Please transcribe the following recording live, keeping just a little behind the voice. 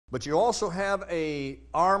But you also have a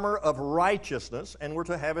armor of righteousness, and we're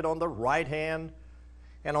to have it on the right hand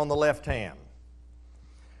and on the left hand.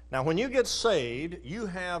 Now, when you get saved, you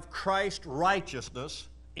have Christ's righteousness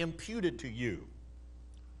imputed to you.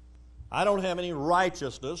 I don't have any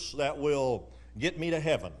righteousness that will get me to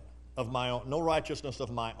heaven of my own, no righteousness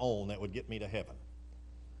of my own that would get me to heaven.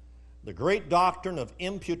 The great doctrine of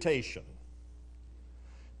imputation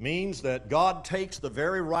means that God takes the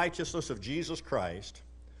very righteousness of Jesus Christ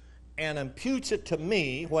and imputes it to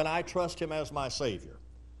me when I trust Him as my Savior.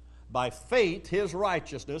 By faith, His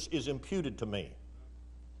righteousness is imputed to me.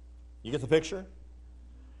 You get the picture?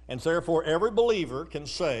 And therefore, every believer can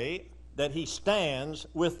say that he stands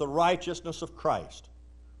with the righteousness of Christ.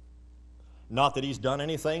 Not that he's done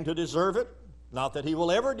anything to deserve it, not that he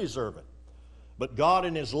will ever deserve it, but God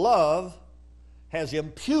in His love has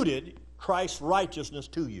imputed Christ's righteousness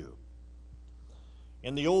to you.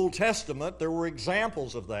 In the Old Testament, there were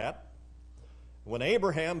examples of that. When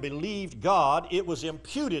Abraham believed God, it was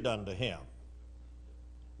imputed unto him.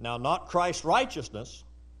 Now, not Christ's righteousness,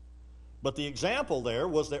 but the example there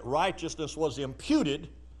was that righteousness was imputed,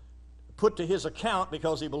 put to his account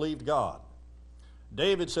because he believed God.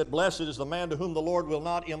 David said, "Blessed is the man to whom the Lord will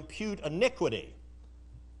not impute iniquity."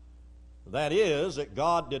 That is, that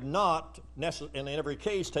God did not, in every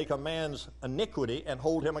case, take a man's iniquity and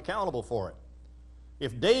hold him accountable for it.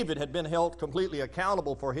 If David had been held completely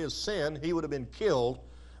accountable for his sin, he would have been killed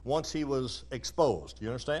once he was exposed. You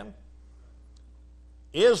understand?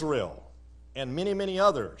 Israel and many, many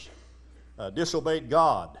others disobeyed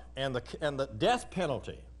God, and the death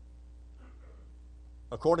penalty,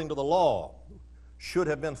 according to the law, should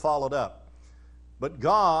have been followed up. But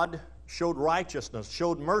God showed righteousness,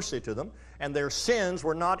 showed mercy to them, and their sins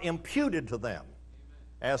were not imputed to them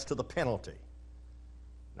as to the penalty.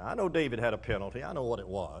 Now, I know David had a penalty. I know what it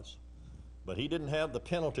was. But he didn't have the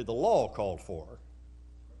penalty the law called for.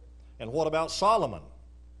 And what about Solomon?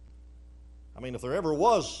 I mean, if there ever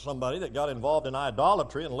was somebody that got involved in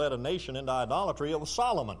idolatry and led a nation into idolatry, it was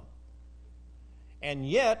Solomon. And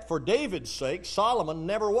yet, for David's sake, Solomon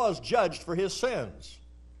never was judged for his sins.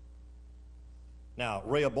 Now,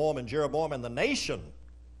 Rehoboam and Jeroboam and the nation,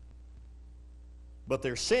 but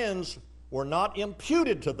their sins were not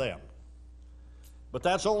imputed to them. But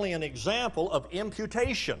that's only an example of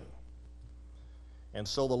imputation. And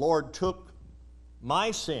so the Lord took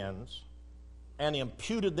my sins and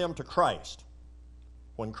imputed them to Christ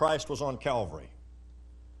when Christ was on Calvary.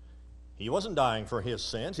 He wasn't dying for his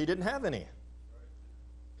sins. He didn't have any.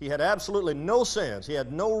 He had absolutely no sins. He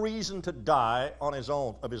had no reason to die on his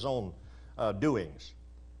own, of his own doings.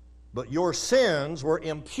 But your sins were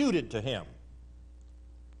imputed to him.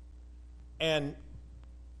 And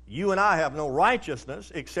you and I have no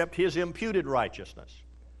righteousness except his imputed righteousness.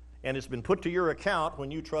 And it's been put to your account when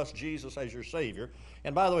you trust Jesus as your Savior.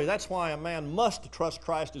 And by the way, that's why a man must trust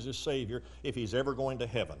Christ as his Savior if he's ever going to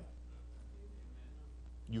heaven.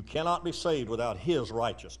 You cannot be saved without his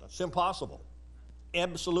righteousness. It's impossible.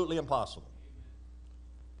 Absolutely impossible.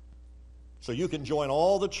 So you can join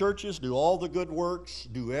all the churches, do all the good works,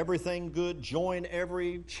 do everything good, join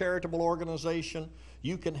every charitable organization.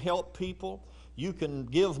 You can help people. You can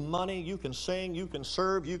give money. You can sing. You can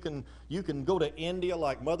serve. You can go to India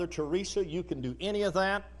like Mother Teresa. You can do any of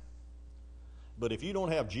that. But if you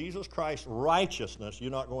don't have Jesus Christ's righteousness, you're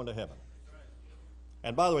not going to heaven.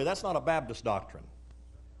 And by the way, that's not a Baptist doctrine.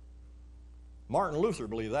 Martin Luther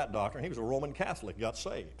believed that doctrine. He was a Roman Catholic, got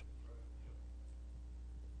saved.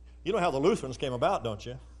 You know how the Lutherans came about, don't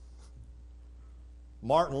you?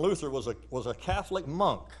 Martin Luther was a Catholic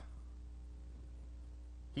monk.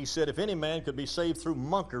 He said if any man could be saved through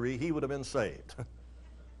monkery, he would have been saved.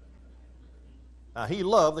 Now, he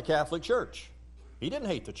loved the Catholic Church. He didn't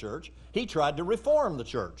hate the church. He tried to reform the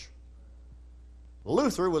church.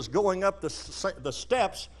 Luther was going up the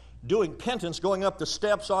steps, doing penance, going up the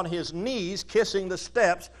steps on his knees, kissing the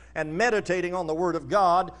steps, and meditating on the Word of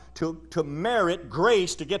God to merit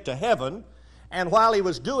grace to get to heaven. And while he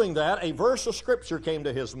was doing that, a verse of Scripture came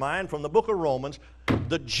to his mind from the book of Romans,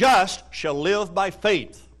 "The just shall live by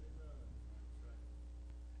faith."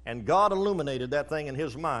 And God illuminated that thing in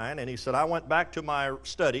his mind, and he said, I went back to my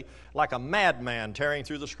study like a madman tearing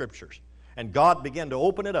through the Scriptures. And God began to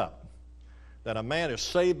open it up, that a man is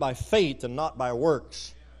saved by faith and not by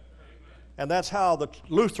works. And that's how the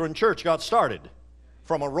Lutheran Church got started,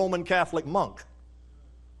 from a Roman Catholic monk.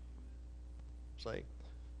 See?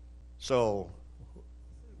 So,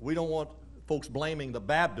 we don't want folks blaming the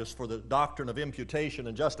Baptists for the doctrine of imputation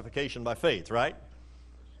and justification by faith, right?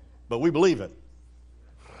 But we believe it.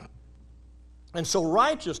 And so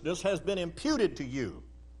righteousness has been imputed to you.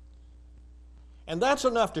 And that's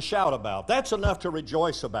enough to shout about. That's enough to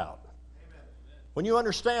rejoice about. Amen. When you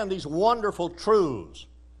understand these wonderful truths,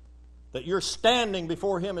 that you're standing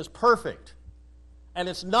before Him as perfect, and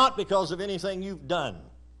it's not because of anything you've done.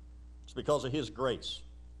 It's because of His grace.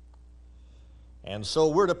 And so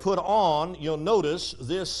we're to put on, you'll notice,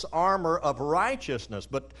 this armor of righteousness.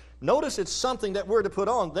 But notice it's something that we're to put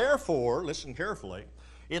on. Therefore, listen carefully,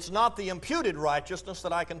 it's not the imputed righteousness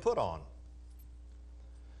that I can put on.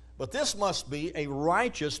 But this must be a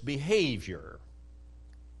righteous behavior,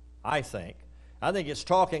 I think. I think it's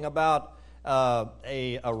talking about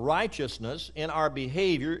a righteousness in our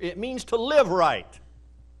behavior. It means to live right.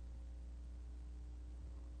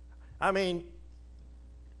 I mean,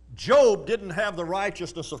 Job didn't have the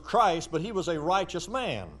righteousness of Christ, but he was a righteous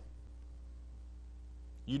man.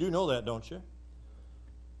 You do know that, don't you?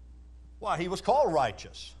 Why, he was called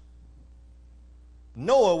righteous.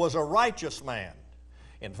 Noah was a righteous man.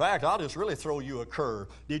 In fact, I'll just really throw you a curve.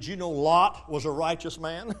 Did you know Lot was a righteous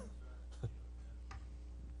man?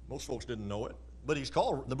 Most folks didn't know it. But he's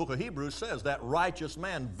called, the book of Hebrews says, that righteous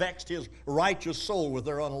man vexed his righteous soul with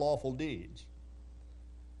their unlawful deeds.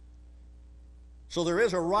 So there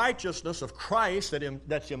is a righteousness of Christ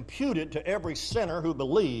that's imputed to every sinner who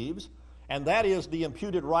believes, and that is the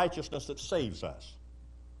imputed righteousness that saves us.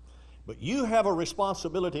 But you have a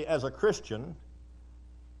responsibility as a Christian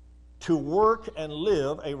to work and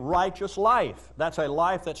live a righteous life. That's a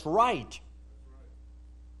life that's right.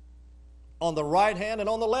 On the right hand and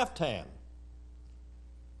on the left hand.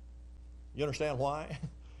 You understand why?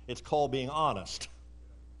 It's called being honest.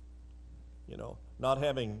 You know, not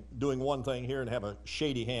doing one thing here and have a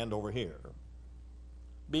shady hand over here.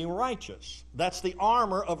 Being righteous. That's the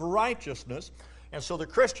armor of righteousness. And so the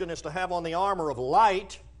Christian is to have on the armor of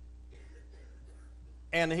light,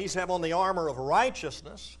 and he's to have on the armor of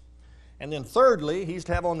righteousness. And then thirdly, he's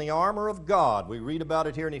to have on the armor of God. We read about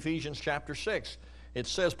it here in Ephesians chapter 6. It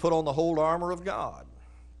says, put on the whole armor of God.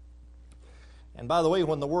 And by the way,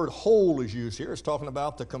 when the word whole is used here, it's talking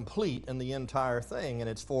about the complete and the entire thing. And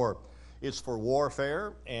it's for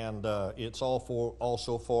warfare, and it's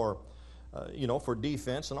also for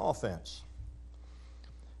defense and offense.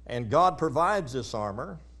 And God provides this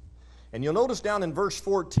armor. And you'll notice down in verse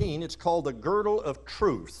 14, it's called the girdle of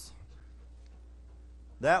truth.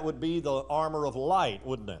 That would be the armor of light,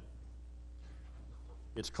 wouldn't it?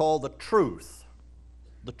 It's called the truth.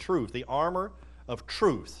 The truth, the armor of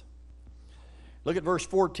truth. Look at verse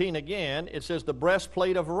 14 again. It says the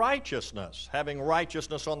breastplate of righteousness, having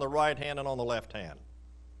righteousness on the right hand and on the left hand.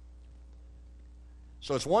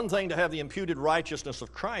 So it's one thing to have the imputed righteousness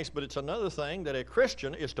of Christ, but it's another thing that a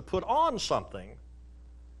Christian is to put on something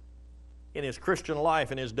in his Christian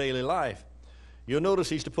life, in his daily life. You'll notice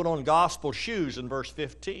he's to put on gospel shoes in verse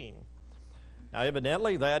 15. Now,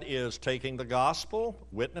 evidently, that is taking the gospel,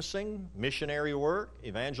 witnessing, missionary work,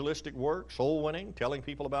 evangelistic work, soul winning, telling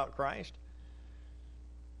people about Christ.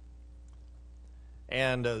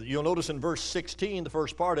 And you'll notice in verse 16, the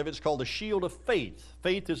first part of it is called the shield of faith.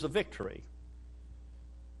 Faith is a victory.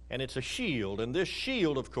 And it's a shield. And this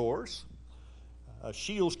shield, of course,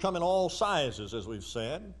 shields come in all sizes, as we've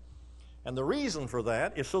said. And the reason for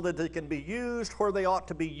that is so that they can be used where they ought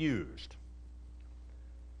to be used.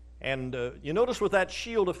 And you notice with that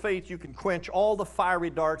shield of faith, you can quench all the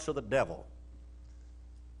fiery darts of the devil.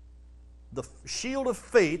 The shield of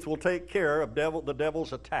faith will take care of the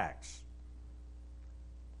devil's attacks.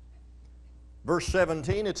 Verse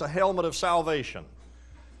 17, it's a helmet of salvation.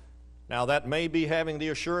 Now, that may be having the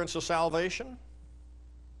assurance of salvation.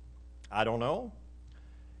 I don't know.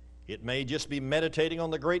 It may just be meditating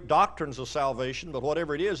on the great doctrines of salvation, but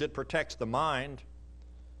whatever it is, it protects the mind.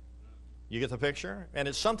 You get the picture? And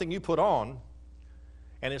it's something you put on,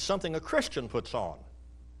 and it's something a Christian puts on.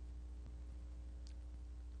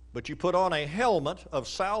 But you put on a helmet of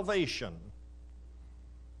salvation.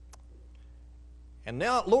 And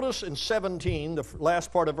now notice in 17, the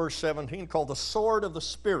last part of verse 17, called the sword of the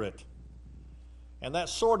Spirit. And that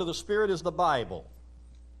sword of the Spirit is the Bible.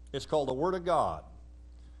 It's called the Word of God.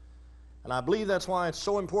 And I believe that's why it's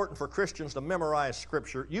so important for Christians to memorize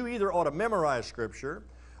Scripture. You either ought to memorize Scripture,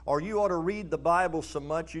 or you ought to read the Bible so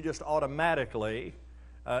much you just automatically,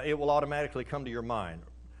 it will automatically come to your mind.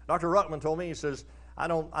 Dr. Ruckman told me, he says, I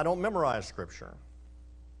don't memorize Scripture.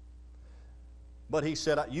 But he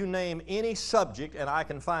said, you name any subject and I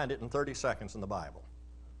can find it in 30 seconds in the Bible.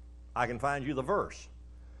 I can find you the verse.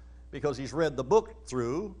 Because he's read the book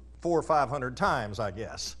through 400 or 500 times, I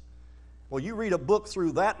guess. Well, you read a book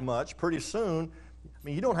through that much, pretty soon,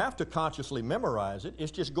 you don't have to consciously memorize it.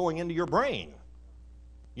 It's just going into your brain.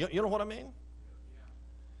 You know what I mean?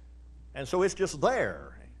 And so it's just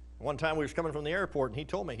there. One time we was coming from the airport, and he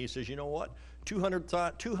told me, he says, you know what?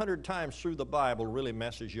 200 times through the Bible really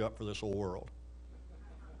messes you up for this whole world.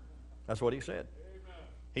 That's what he said. Amen.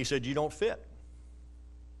 He said, you don't fit.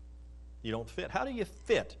 You don't fit. How do you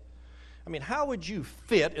fit? I mean, how would you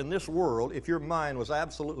fit in this world if your mind was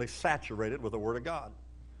absolutely saturated with the Word of God?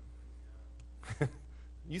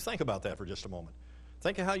 You think about that for just a moment.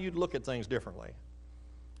 Think of how you'd look at things differently.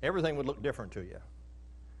 Everything would look different to you.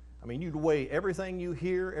 I mean, you'd weigh everything you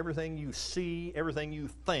hear, everything you see, everything you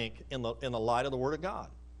think in the light of the Word of God.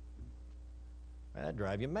 That'd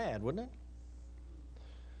drive you mad, wouldn't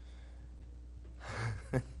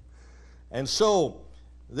it? And so,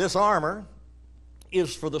 this armor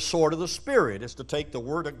is for the sword of the Spirit. It's to take the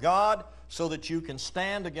Word of God so that you can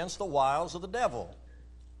stand against the wiles of the devil.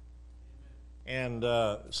 And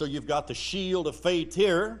so you've got the shield of faith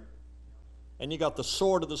here, and you got the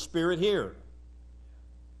sword of the Spirit here.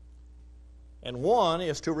 And one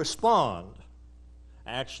is to respond.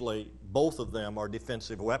 Actually, both of them are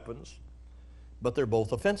defensive weapons, but they're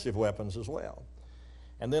both offensive weapons as well.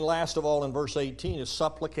 And then last of all in verse 18 is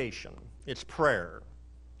supplication. It's prayer.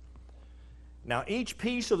 Now each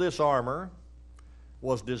piece of this armor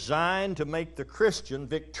was designed to make the Christian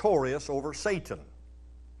victorious over Satan.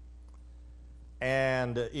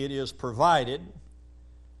 And it is provided,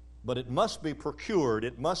 but it must be procured.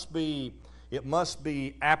 It must be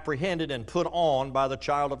apprehended and put on by the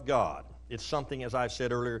child of God. It's something, as I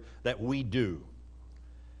said earlier, that we do.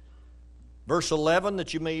 Verse 11,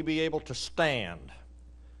 that you may be able to stand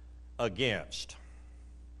against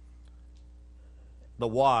the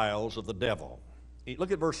wiles of the devil.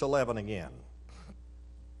 Look at verse 11 again.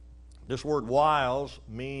 This word wiles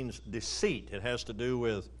means deceit. It has to do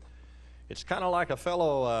with, it's kind of like a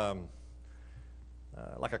fellow,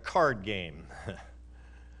 like a card game.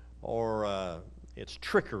 Or it's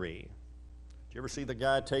trickery. Did you ever see the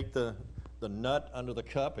guy take the nut under the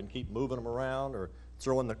cup and keep moving them around, or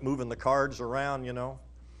moving the cards around, you know?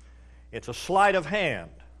 It's a sleight of hand.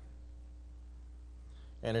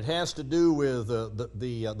 And it has to do with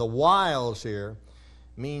the wiles here,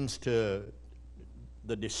 means to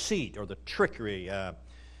the deceit or the trickery,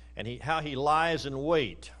 and how he lies in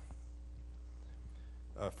wait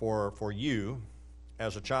for you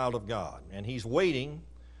as a child of God. And he's waiting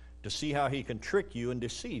to see how he can trick you and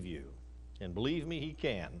deceive you. And believe me, he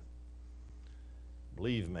can.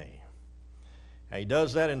 Believe me. And he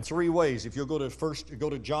does that in three ways. If you'll go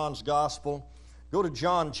to John's Gospel, go to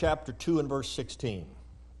John chapter 2 and verse 16.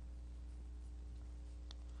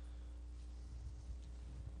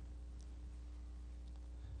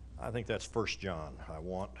 I think that's 1 John I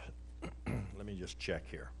want. Let me just check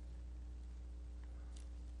here.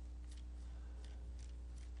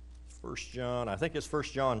 1 John, I think it's 1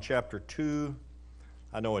 John chapter 2.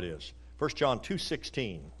 I know it is. 1 John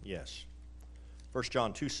 2:16, yes. 1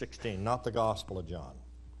 John 2:16, not the Gospel of John.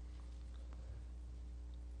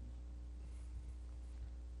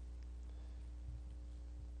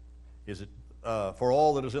 Is it for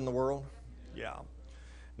all that is in the world? Yeah.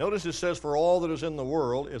 Notice it says, for all that is in the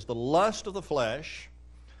world is the lust of the flesh,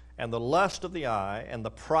 and the lust of the eye, and the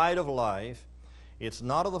pride of life. It's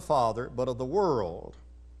not of the Father, but of the world.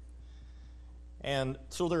 And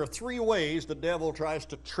so there are three ways the devil tries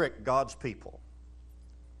to trick God's people.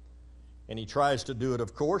 And he tries to do it,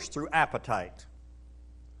 of course, through appetite.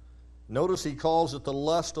 Notice he calls it the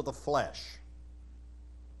lust of the flesh.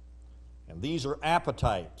 And these are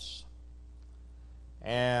appetites.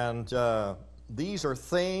 And these are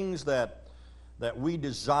things that we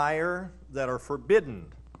desire that are forbidden.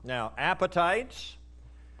 Now, appetites,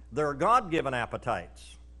 they're God-given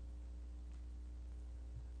appetites.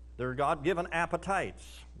 They're God-given appetites.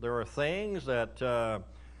 There are things that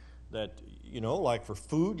you know, like for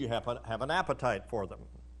food, you have an appetite for them.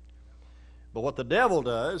 But what the devil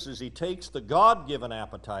does is he takes the God-given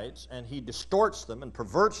appetites and he distorts them and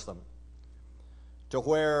perverts them to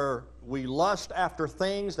where we lust after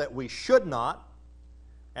things that we should not,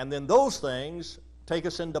 and then those things take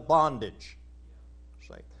us into bondage.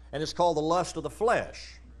 See? And it's called the lust of the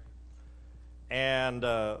flesh. And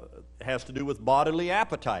it has to do with bodily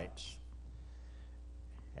appetites.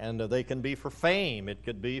 And they can be for fame. It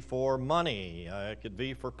could be for money. It could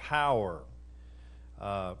be for power.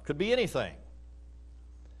 Could be anything.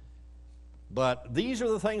 But these are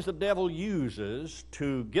the things the devil uses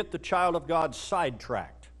to get the child of God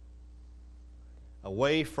sidetracked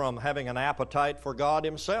away from having an appetite for God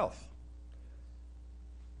himself.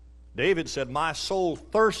 David said, my soul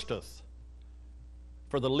thirsteth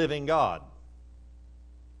for the living God.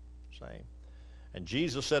 And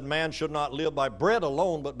Jesus said, man should not live by bread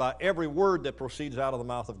alone, but by every word that proceeds out of the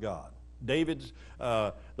mouth of God.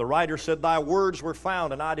 the writer said, "Thy words were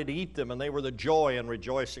found, and I did eat them, and they were the joy and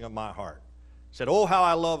rejoicing of my heart." He said, "Oh, how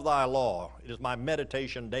I love thy law. It is my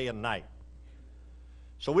meditation day and night."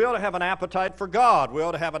 So we ought to have an appetite for God. We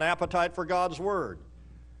ought to have an appetite for God's Word.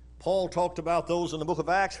 Paul talked about those in the book of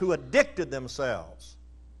Acts who addicted themselves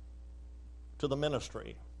to the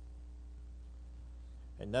ministry.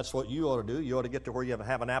 And that's what you ought to do. You ought to get to where you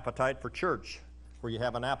have an appetite for church, where you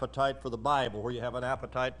have an appetite for the Bible, where you have an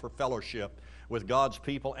appetite for fellowship with God's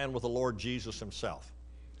people and with the Lord Jesus Himself.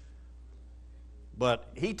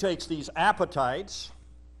 But he takes these appetites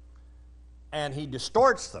and he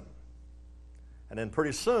distorts them. And then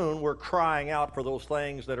pretty soon we're crying out for those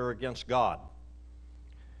things that are against God.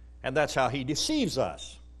 And that's how he deceives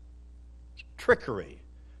us. It's trickery.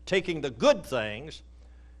 Taking the good things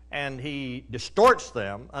and he distorts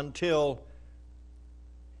them until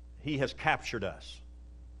he has captured us.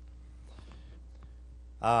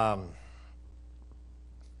 The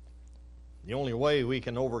only way we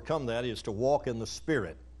can overcome that is to walk in the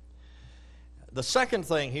Spirit. The second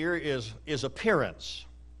thing here is appearance.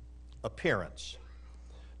 Appearance.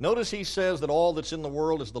 Notice he says that all that's in the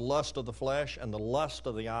world is the lust of the flesh and the lust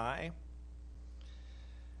of the eye.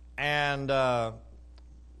 And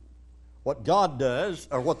what God does,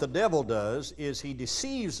 or what the devil does, is he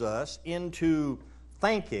deceives us into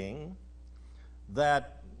thinking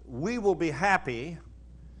that we will be happy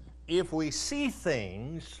if we see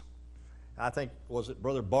things. I think, was it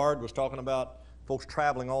Brother Bard was talking about folks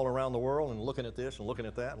traveling all around the world and looking at this and looking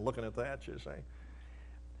at that and looking at that, you say.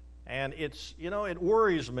 And it's, it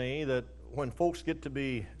worries me that when folks get to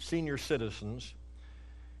be senior citizens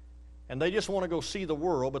and they just want to go see the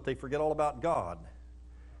world, but they forget all about God.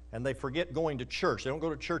 And they forget going to church. They don't go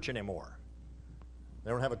to church anymore.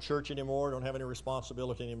 They don't have a church anymore, don't have any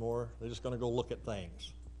responsibility anymore. They're just going to go look at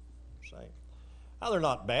things. Say. Now, they're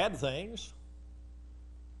not bad things.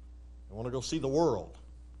 They want to go see the world.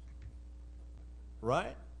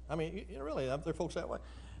 Right? I mean, really, there are folks that way.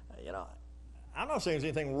 I'm not saying there's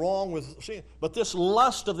anything wrong with seeing, but this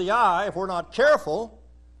lust of the eye, if we're not careful,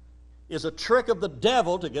 is a trick of the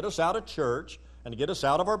devil to get us out of church and to get us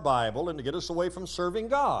out of our Bible and to get us away from serving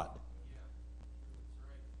God.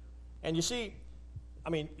 And you see,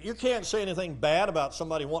 you can't say anything bad about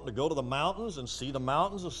somebody wanting to go to the mountains and see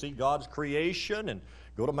God's creation and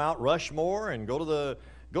go to Mount Rushmore and go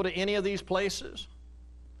to any of these places.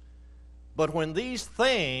 But when these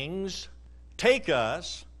things take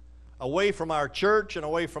us away from our church and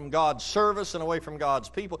away from God's service and away from God's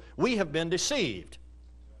people, we have been deceived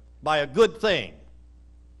by a good thing.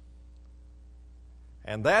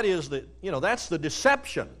 And that is that's the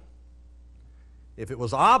deception. If it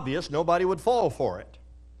was obvious, nobody would fall for it.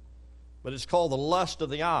 But it's called the lust of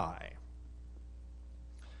the eye.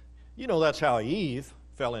 That's how Eve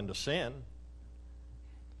fell into sin.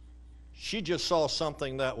 She just saw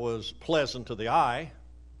something that was pleasant to the eye.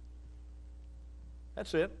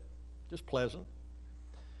 That's it. Just pleasant.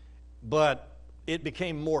 But it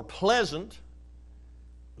became more pleasant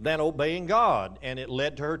than obeying God, and it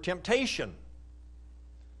led to her temptation.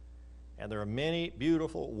 And there are many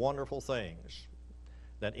beautiful, wonderful things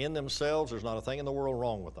that in themselves there's not a thing in the world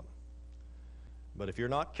wrong with them. But if you're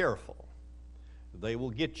not careful, they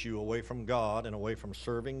will get you away from God and away from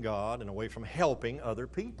serving God and away from helping other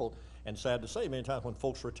people. And sad to say, many times when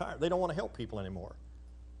folks retire, they don't want to help people anymore.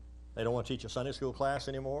 They don't want to teach a Sunday school class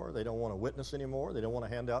anymore. They don't want to witness anymore. They don't want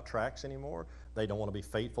to hand out tracts anymore. They don't want to be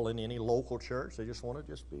faithful in any local church. They just want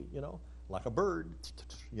to just be, like a bird,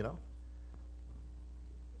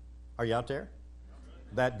 Are you out there?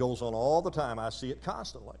 That goes on all the time. I see it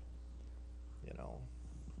constantly,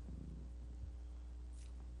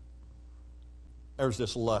 There's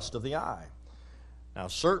this lust of the eye. Now,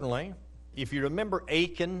 certainly, if you remember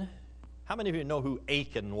Achan, how many of you know who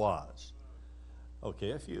Achan was?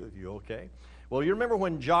 Okay, a few of you, okay. Well, you remember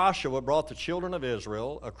when Joshua brought the children of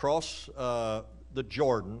Israel across the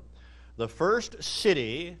Jordan, the first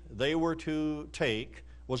city they were to take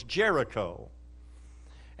was Jericho.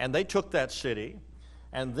 And they took that city,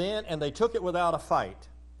 and they took it without a fight.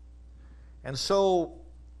 And so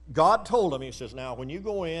God told them, He says, now when you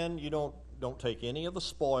go in, you don't take any of the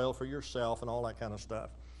spoil for yourself and all that kind of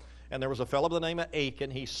stuff. And there was a fellow by the name of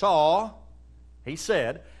Achan. He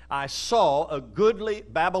said, I saw a goodly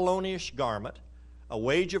Babylonish garment, a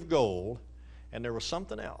wage of gold, and there was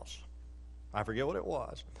something else. I forget what it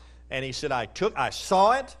was. And he said, I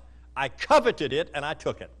saw it, I coveted it, and I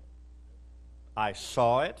took it. I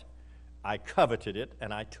saw it, I coveted it,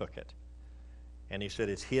 and I took it. And he said,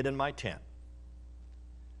 it's hid in my tent.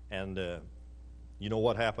 And you know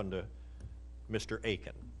what happened to Mr.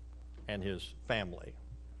 Achan and his family?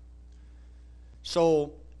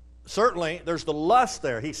 So certainly there's the lust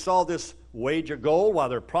there. He saw this wage of gold, while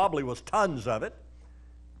there probably was tons of it,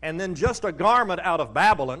 and then just a garment out of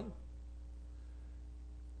Babylon.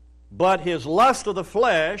 But his lust of the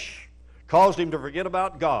flesh caused him to forget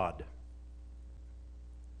about God.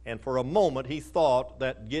 And for a moment he thought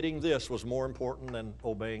that getting this was more important than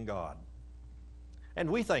obeying God. And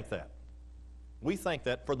we think that. We think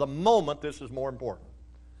that for the moment this is more important.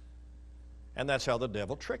 And that's how the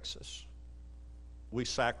devil tricks us. We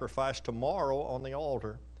sacrifice tomorrow on the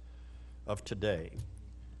altar of today.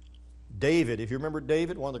 David, if you remember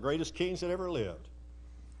David, one of the greatest kings that ever lived.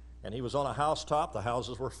 And he was on a housetop. The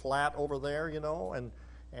houses were flat over there,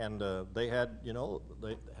 and they had,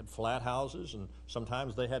 they had flat houses, and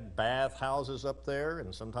sometimes they had bath houses up there,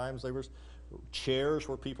 and sometimes there was chairs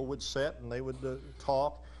where people would sit and they would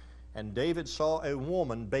talk. And David saw a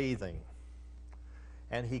woman bathing,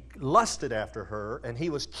 and he lusted after her, and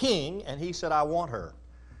he was king, and he said, I want her.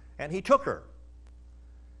 And he took her,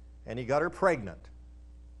 and he got her pregnant.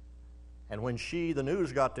 And when the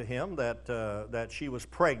news got to him that she was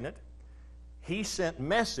pregnant, he sent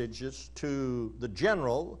messages to the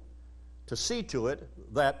general to see to it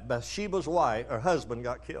that Bathsheba's husband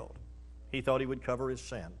got killed. He thought he would cover his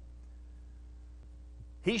sin.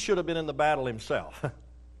 He should have been in the battle himself.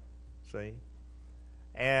 See?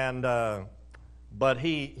 And but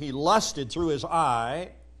he lusted through his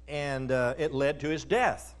eye, and it led to his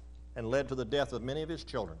death, and led to the death of many of his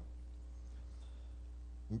children.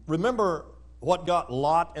 Remember what got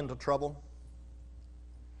Lot into trouble?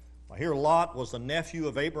 Well, here Lot was the nephew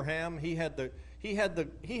of Abraham. He had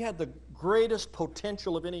the greatest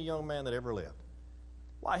potential of any young man that ever lived.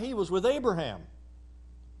 Why, he was with Abraham.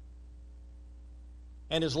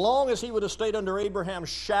 And as long as he would have stayed under Abraham's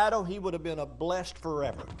shadow, he would have been blessed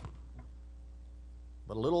forever.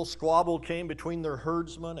 But a little squabble came between their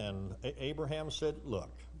herdsmen, and Abraham said,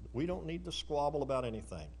 look, we don't need to squabble about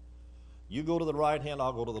anything. You go to the right hand,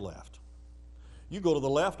 I'll go to the left. You go to the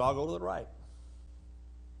left, I'll go to the right.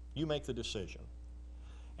 You make the decision.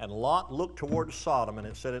 And Lot looked toward Sodom, and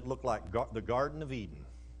it said it looked like the Garden of Eden.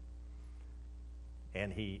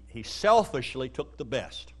 And he selfishly took the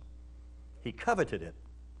best. He coveted it,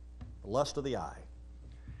 the lust of the eye.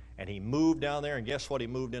 And he moved down there, and guess what he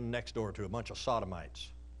moved in next door to? A bunch of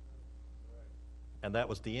Sodomites. And that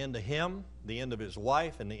was the end of him, the end of his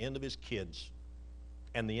wife, and the end of his kids.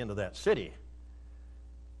 And the end of that city,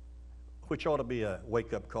 which ought to be a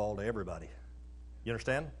wake-up call to everybody. You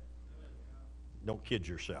understand? Don't kid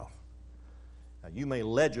yourself. Now, you may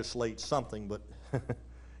legislate something, but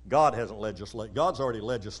God hasn't legislated. God's already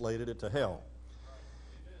legislated it to hell.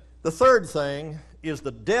 The third thing is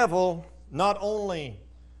the devil not only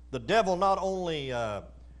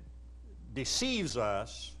deceives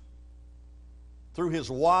us through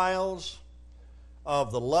his wiles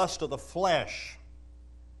of the lust of the flesh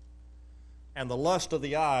and the lust of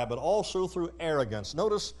the eye, but also through arrogance.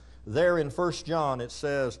 Notice there in 1 John it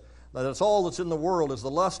says that it's all that's in the world is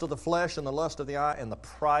the lust of the flesh and the lust of the eye and the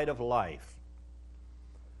pride of life.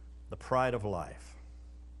 The pride of life.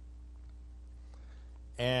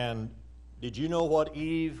 And did you know what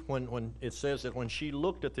Eve, when it says that when she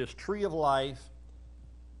looked at this tree of life,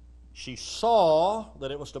 she saw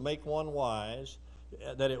that it was to make one wise,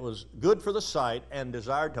 that it was good for the sight, and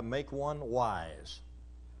desired to make one wise.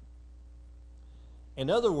 In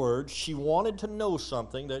other words, she wanted to know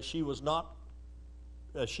something that she was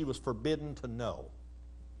forbidden to know.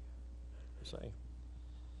 See?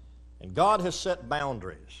 And God has set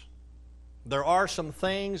boundaries. There are some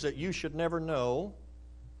things that you should never know.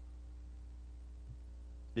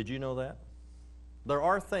 Did you know that? There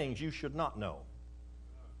are things you should not know.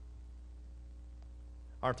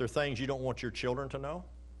 Aren't there things you don't want your children to know?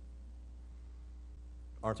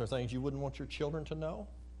 Aren't there things you wouldn't want your children to know?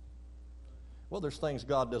 Well, there's things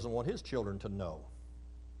God doesn't want His children to know.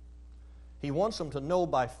 He wants them to know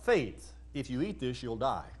by faith, if you eat this, you'll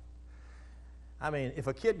die. I mean, if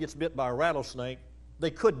a kid gets bit by a rattlesnake, they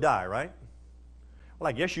could die, right? Well,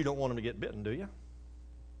 I guess you don't want them to get bitten, do you?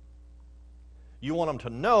 You want them to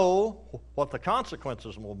know what the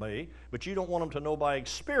consequences will be, but you don't want them to know by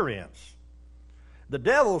experience. The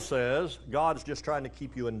devil says God's just trying to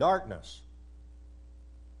keep you in darkness.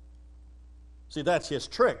 See, that's his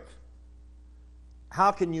trick.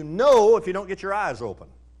 How can you know if you don't get your eyes open?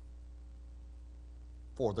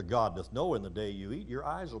 For the God doth know in the day you eat, your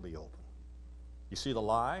eyes will be open. You see the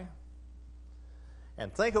lie?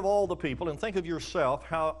 And think of all the people, and think of yourself,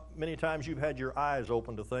 how many times you've had your eyes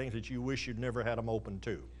open to things that you wish you'd never had them open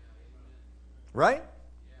to. Right?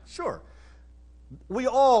 Sure. We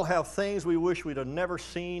all have things we wish we'd have never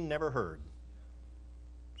seen, never heard.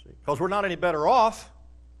 See? Because we're not any better off.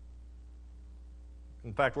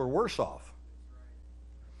 In fact, we're worse off.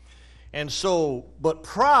 And so, but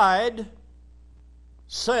pride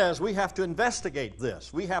says we have to investigate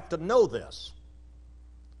this. We have to know this.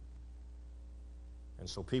 And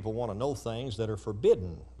so people want to know things that are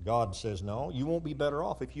forbidden. God says, no, you won't be better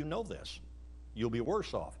off if you know this. You'll be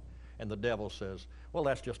worse off. And the devil says, well,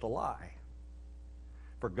 that's just a lie.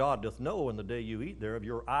 For God doth know in the day you eat thereof,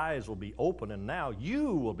 your eyes will be open, and now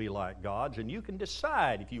you will be like gods, and you can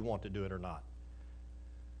decide if you want to do it or not.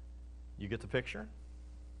 You get the picture?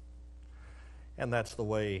 And that's the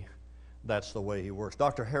way he works.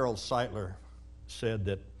 Dr. Harold Seitler said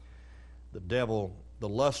that the devil, the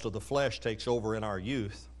lust of the flesh takes over in our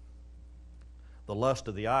youth, the lust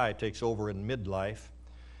of the eye takes over in midlife,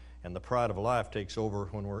 and the pride of life takes over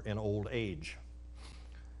when we're in old age.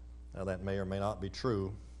 Now that may or may not be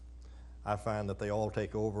true. I find that they all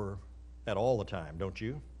take over at all the time, don't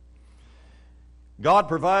you? God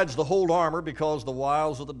provides the whole armor because the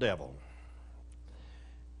wiles of the devil.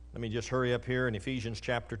 Let me just hurry up here in Ephesians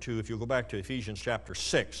chapter 2. If you'll go back to Ephesians chapter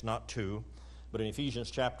 6, not 2, but in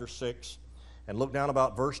Ephesians chapter 6, and look down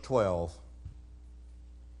about verse 12.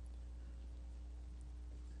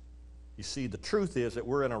 You see, the truth is that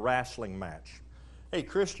we're in a wrestling match. Hey,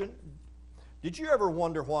 Christian, did you ever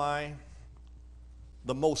wonder why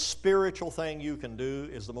the most spiritual thing you can do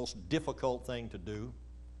is the most difficult thing to do?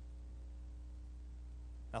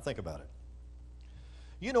 Now think about it.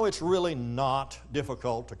 You know it's really not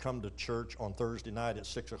difficult to come to church on Thursday night at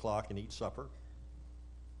 6 o'clock and eat supper.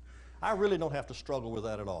 I really don't have to struggle with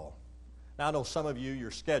that at all. Now I know some of you,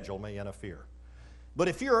 your schedule may interfere. But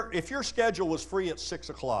if your schedule was free at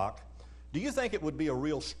 6 o'clock, do you think it would be a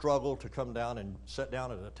real struggle to come down and sit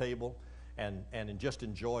down at a table and just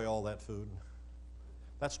enjoy all that food?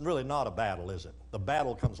 That's really not a battle, is it? The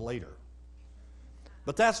battle comes later.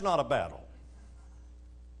 But that's not a battle.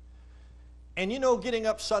 And you know, getting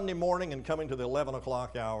up Sunday morning and coming to the 11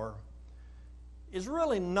 o'clock hour is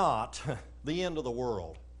really not the end of the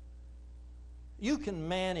world. You can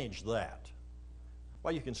manage that.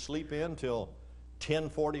 Well, you can sleep in till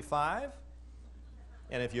 10:45,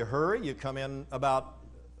 and if you hurry, you come in about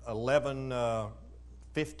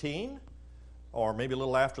 11:15, or maybe a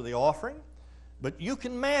little after the offering. But you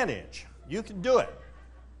can manage. You can do it.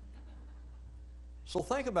 So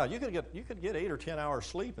think about it. You could get 8 or 10 hours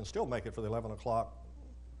sleep and still make it for the 11 o'clock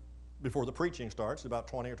before the preaching starts, about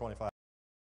 20 or 25